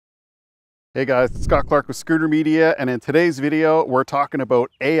Hey guys, it's Scott Clark with Scooter Media, and in today's video, we're talking about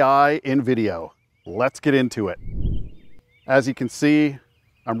AI in video. Let's get into it. As you can see,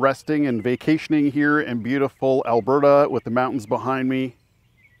 I'm resting and vacationing here in beautiful Alberta with the mountains behind me.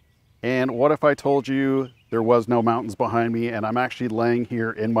 And what if I told you there was no mountains behind me and I'm actually laying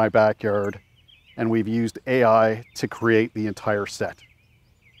here in my backyard and we've used AI to create the entire set?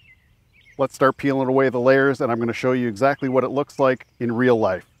 Let's start peeling away the layers and I'm going to show you exactly what it looks like in real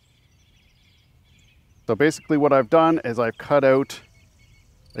life. So basically what I've done is I've cut out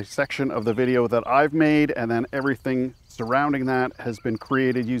a section of the video that I've made, and then everything surrounding that has been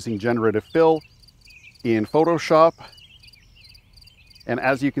created using Generative Fill in Photoshop. And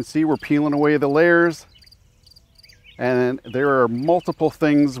as you can see, we're peeling away the layers, and there are multiple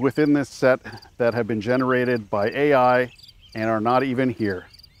things within this set that have been generated by AI and are not even here.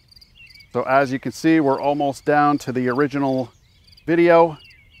 So as you can see, we're almost down to the original video.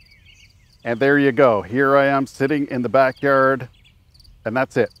 And there you go. Here I am sitting in the backyard, and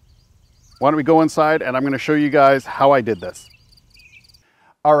that's it. Why don't we go inside and I'm going to show you guys how I did this.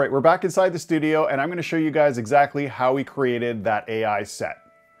 All right, we're back inside the studio and I'm going to show you guys exactly how we created that AI set.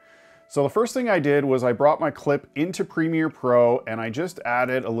 So the first thing I did was I brought my clip into Premiere Pro and I just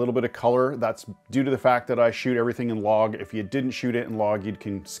added a little bit of color. That's due to the fact that I shoot everything in log. If you didn't shoot it in log, you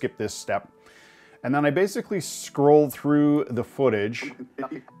can skip this step. And then I basically scrolled through the footage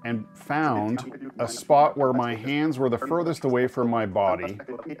and found a spot where my hands were the furthest away from my body.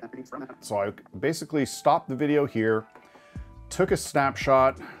 So I basically stopped the video here, took a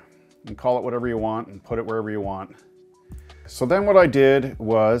snapshot, and call it whatever you want and put it wherever you want. So then what I did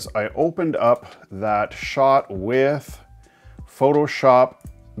was I opened up that shot with Photoshop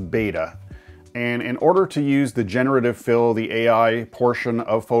Beta. And in order to use the Generative Fill, the AI portion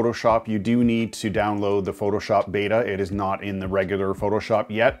of Photoshop, you do need to download the Photoshop Beta. It is not in the regular Photoshop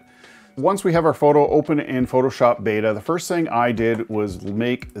yet. Once we have our photo open in Photoshop Beta, the first thing I did was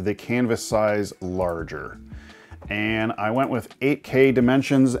make the canvas size larger. And I went with 8K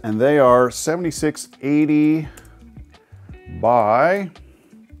dimensions, and they are 7680 by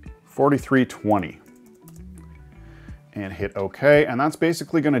 4320. And hit OK, and that's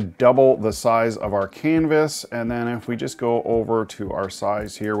basically going to double the size of our canvas. And then if we just go over to our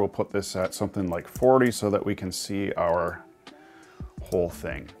size here, we'll put this at something like 40 so that we can see our whole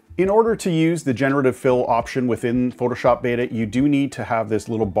thing. In order to use the Generative Fill option within Photoshop Beta, you do need to have this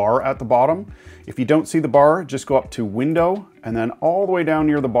little bar at the bottom. If you don't see the bar, just go up to Window, and then all the way down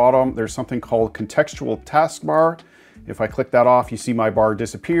near the bottom, there's something called Contextual Taskbar. If I click that off, you see my bar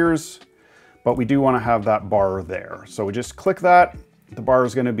disappears. But we do want to have that bar there. So we just click that, the bar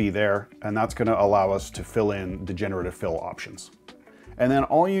is going to be there, and that's going to allow us to fill in the Generative Fill options. And then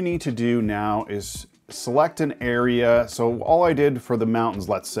all you need to do now is select an area. So all I did for the mountains,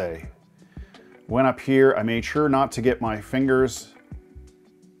 let's say, went up here, I made sure not to get my fingers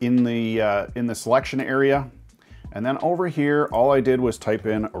in the selection area. And then over here, all I did was type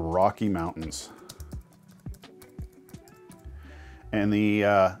in Rocky Mountains. And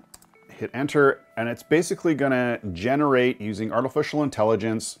hit enter, and it's basically gonna generate, using artificial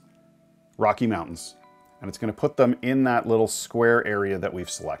intelligence, Rocky Mountains. And it's gonna put them in that little square area that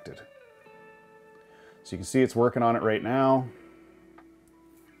we've selected. So you can see it's working on it right now.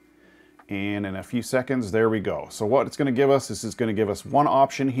 And in a few seconds, there we go. So what it's gonna give us, this is gonna give us one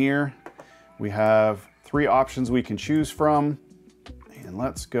option here. We have 3 options we can choose from. And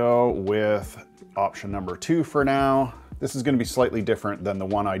let's go with option number 2 for now. This is going to be slightly different than the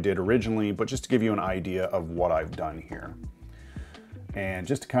one I did originally, but just to give you an idea of what I've done here. And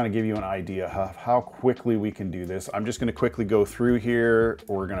just to kind of give you an idea of how quickly we can do this, I'm just going to quickly go through here.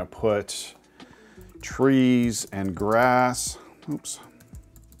 We're going to put trees and grass. Oops.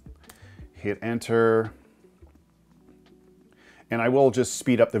 Hit enter. And I will just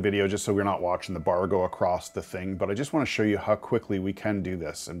speed up the video just so we're not watching the bar go across the thing, but I just want to show you how quickly we can do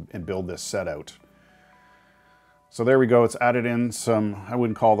this and build this set out. So there we go, it's added in some, I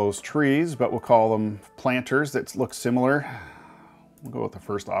wouldn't call those trees, but we'll call them planters that look similar. We'll go with the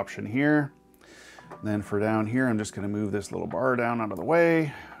first option here. And then for down here, I'm just gonna move this little bar down out of the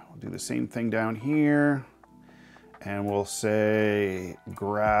way. We'll do the same thing down here. And we'll say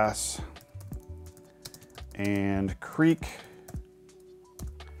grass and creek.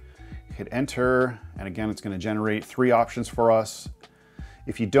 Hit enter, and again, it's gonna generate 3 options for us.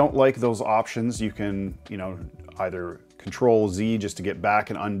 If you don't like those options, you can, either Control Z just to get back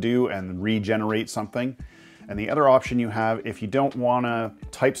and undo and regenerate something. And the other option you have, if you don't want to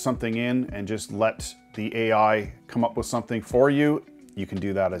type something in and just let the AI come up with something for you, you can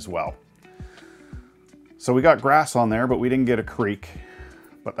do that as well. So we got grass on there, but we didn't get a creek.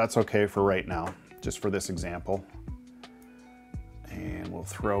 but that's okay for right now, just for this example. And we'll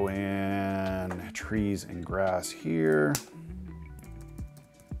throw in trees and grass here.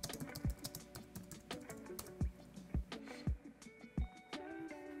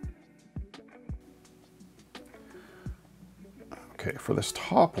 Okay, for this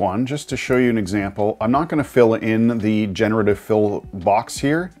top one, just to show you an example, I'm not going to fill in the generative fill box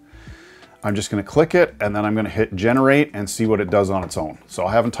here. I'm just going to click it and then I'm going to hit generate and see what it does on its own. So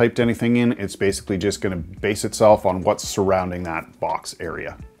I haven't typed anything in. It's basically just going to base itself on what's surrounding that box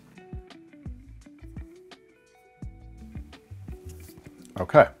area.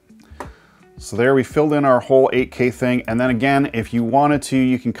 Okay. So there we filled in our whole 8K thing. And then again, if you wanted to,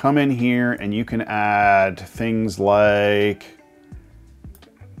 you can come in here and you can add things like,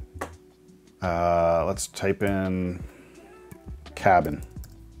 let's type in cabin.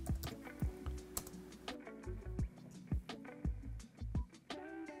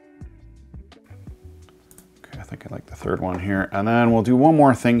 I think I like the third one here. And then we'll do one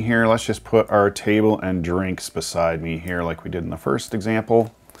more thing here. Let's just put our table and drinks beside me here like we did in the first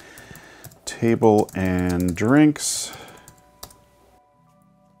example. Table and drinks.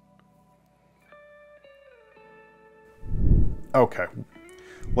 Okay,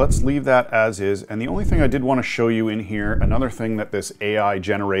 let's leave that as is. And the only thing I did want to show you in here, another thing that this AI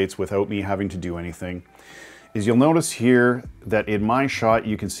generates without me having to do anything, is you'll notice here that in my shot,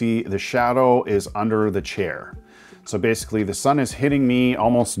 you can see the shadow is under the chair. So basically the sun is hitting me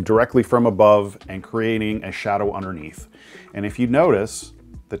almost directly from above and creating a shadow underneath. And if you notice,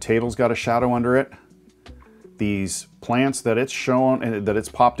 the table's got a shadow under it. These plants that it's shown, that it's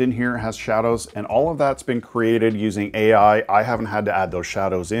popped in here has shadows, and all of that's been created using AI. I haven't had to add those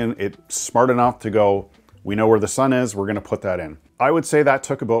shadows in. It's smart enough to go, we know where the sun is, we're gonna put that in. I would say that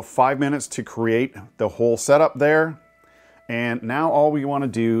took about 5 minutes to create the whole setup there. And now all we wanna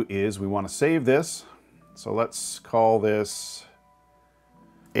do is we wanna save this. So let's call this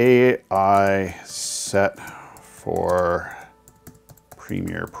AI set for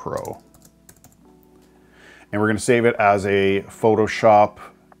Premiere Pro. And we're gonna save it as a Photoshop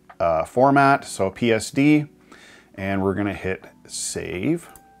format, so PSD, and we're gonna hit save.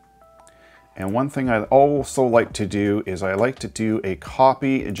 And one thing I also like to do is I like to do a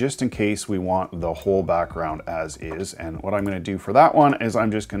copy just in case we want the whole background as is. And what I'm going to do for that one is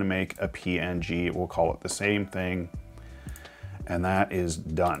I'm just going to make a PNG. We'll call it the same thing. And that is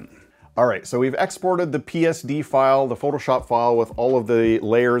done. All right, so we've exported the PSD file, the Photoshop file with all of the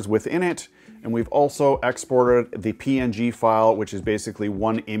layers within it. And we've also exported the PNG file, which is basically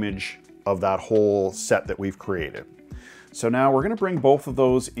one image of that whole set that we've created. So now we're gonna bring both of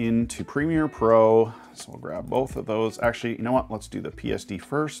those into Premiere Pro. So we'll grab both of those. Actually, you know what? Let's do the PSD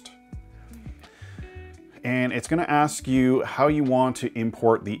first. And it's gonna ask you how you want to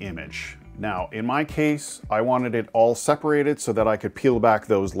import the image. Now, in my case, I wanted it all separated so that I could peel back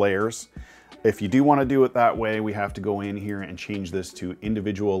those layers. If you do wanna do it that way, we have to go in here and change this to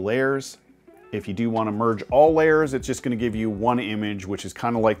individual layers. If you do want to merge all layers, it's just going to give you one image, which is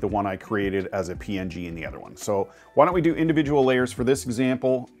kind of like the one I created as a PNG in the other one. So why don't we do individual layers for this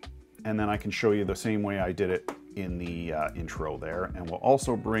example, and then I can show you the same way I did it in the intro there. And we'll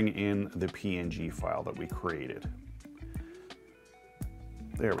also bring in the PNG file that we created.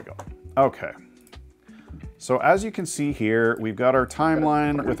 There we go. Okay. So as you can see here, we've got our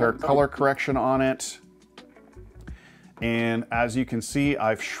timeline with our color correction on it. And as you can see,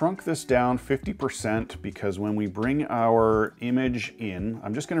 I've shrunk this down 50% because when we bring our image in,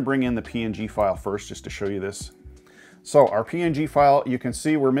 I'm just gonna bring in the PNG file first just to show you this. So our PNG file, you can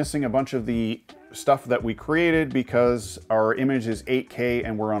see we're missing a bunch of the stuff that we created because our image is 8K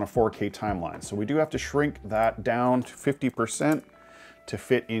and we're on a 4K timeline. So we do have to shrink that down to 50% to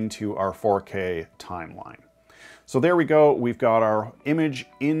fit into our 4K timeline. So there we go, we've got our image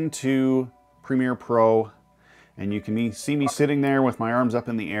into Premiere Pro. And you can see me sitting there with my arms up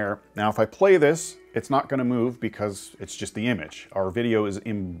in the air. Now, if I play this, it's not going to move because it's just the image. Our video is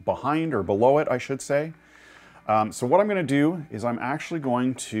in behind or below it, I should say. So what I'm going to do is I'm actually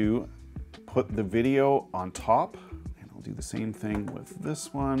going to put the video on top. And I'll do the same thing with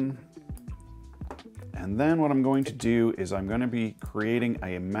this one. And then what I'm going to do is I'm going to be creating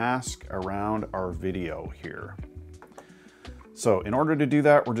a mask around our video here. So in order to do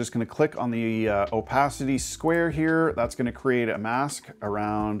that, we're just going to click on the opacity square here. That's going to create a mask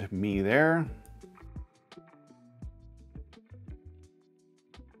around me there.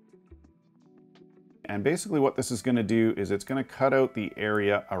 And basically what this is going to do is it's going to cut out the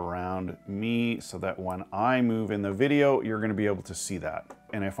area around me so that when I move in the video, you're going to be able to see that.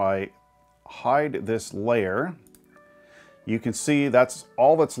 And if I hide this layer, you can see that's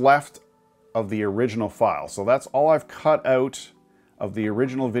all that's left of the original file. So that's all I've cut out of the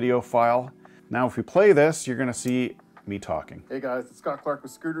original video file. Now if we play this, you're gonna see me talking. Hey guys, it's Scott Clark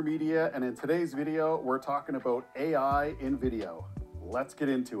with Scooter Media, and in today's video, we're talking about AI in video. Let's get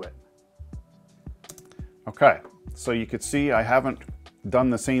into it. Okay, so you could see I haven't done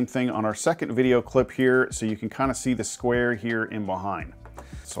the same thing on our second video clip here, so you can kind of see the square here in behind.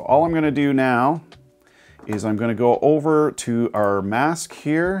 So all I'm gonna do now is I'm gonna go over to our mask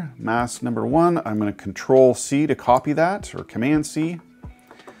here, mask number 1. I'm gonna Control C to copy that, or Command C.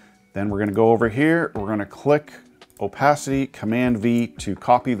 Then we're gonna go over here, we're gonna click Opacity, Command V to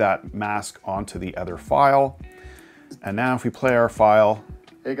copy that mask onto the other file. And now if we play our file.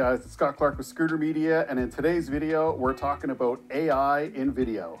 Hey guys, it's Scott Clark with Scooter Media, and in today's video, we're talking about AI in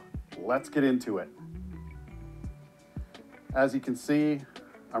video. Let's get into it. As you can see,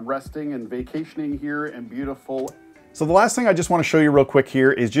 I'm resting and vacationing here in beautiful. So the last thing I just want to show you real quick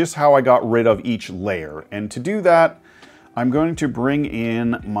here is just how I got rid of each layer. And to do that, I'm going to bring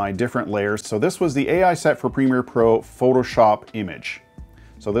in my different layers. So this was the AI set for Premiere Pro Photoshop image.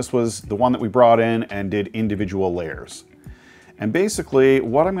 So this was the one that we brought in and did individual layers. And basically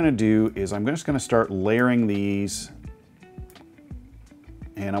what I'm going to do is I'm just going to start layering these.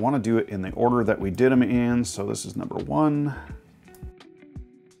 And I want to do it in the order that we did them in. So this is number 1.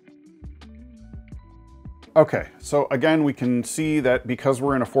 Okay, so again, we can see that because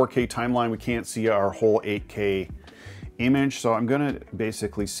we're in a 4K timeline, we can't see our whole 8K image. So I'm gonna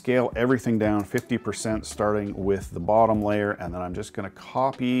basically scale everything down 50%, starting with the bottom layer, and then I'm just gonna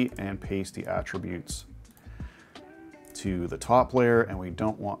copy and paste the attributes to the top layer, and we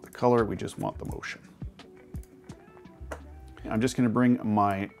don't want the color, we just want the motion. I'm just gonna bring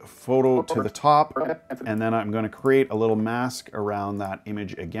my photo to the top, and then I'm gonna create a little mask around that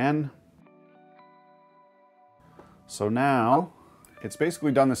image again. So now, it's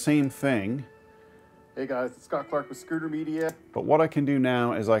basically done the same thing. Hey guys, it's Scott Clark with Scooter Media. But what I can do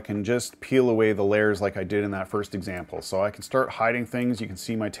now is I can just peel away the layers like I did in that first example. So I can start hiding things. You can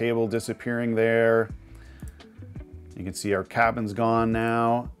see my table disappearing there. You can see our cabin's gone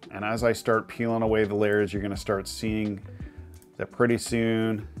now. And as I start peeling away the layers, you're gonna start seeing that pretty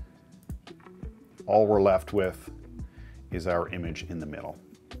soon, all we're left with is our image in the middle.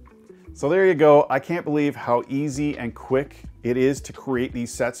 So there you go. I can't believe how easy and quick it is to create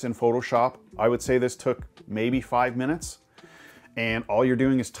these sets in Photoshop. I would say this took maybe 5 minutes, and all you're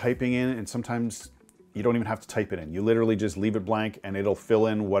doing is typing in, and sometimes you don't even have to type it in. You literally just leave it blank and it'll fill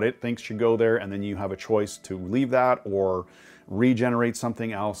in what it thinks should go there, and then you have a choice to leave that or regenerate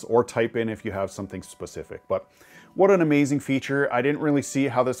something else or type in if you have something specific. But what an amazing feature. I didn't really see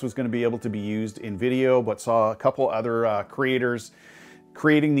how this was going to be able to be used in video, but saw a couple other creators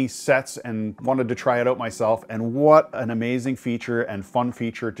creating these sets and wanted to try it out myself. And what an amazing feature and fun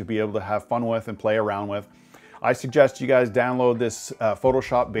feature to be able to have fun with and play around with. I suggest you guys download this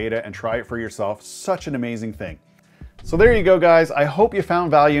Photoshop beta and try it for yourself. Such an amazing thing. So there you go, guys. I hope you found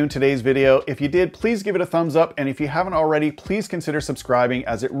value in today's video. If you did, please give it a thumbs up. And if you haven't already, please consider subscribing,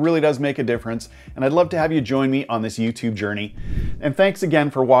 as it really does make a difference. And I'd love to have you join me on this YouTube journey. And thanks again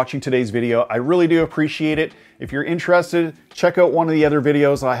for watching today's video. I really do appreciate it. If you're interested, check out one of the other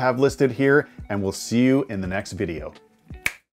videos I have listed here, and we'll see you in the next video.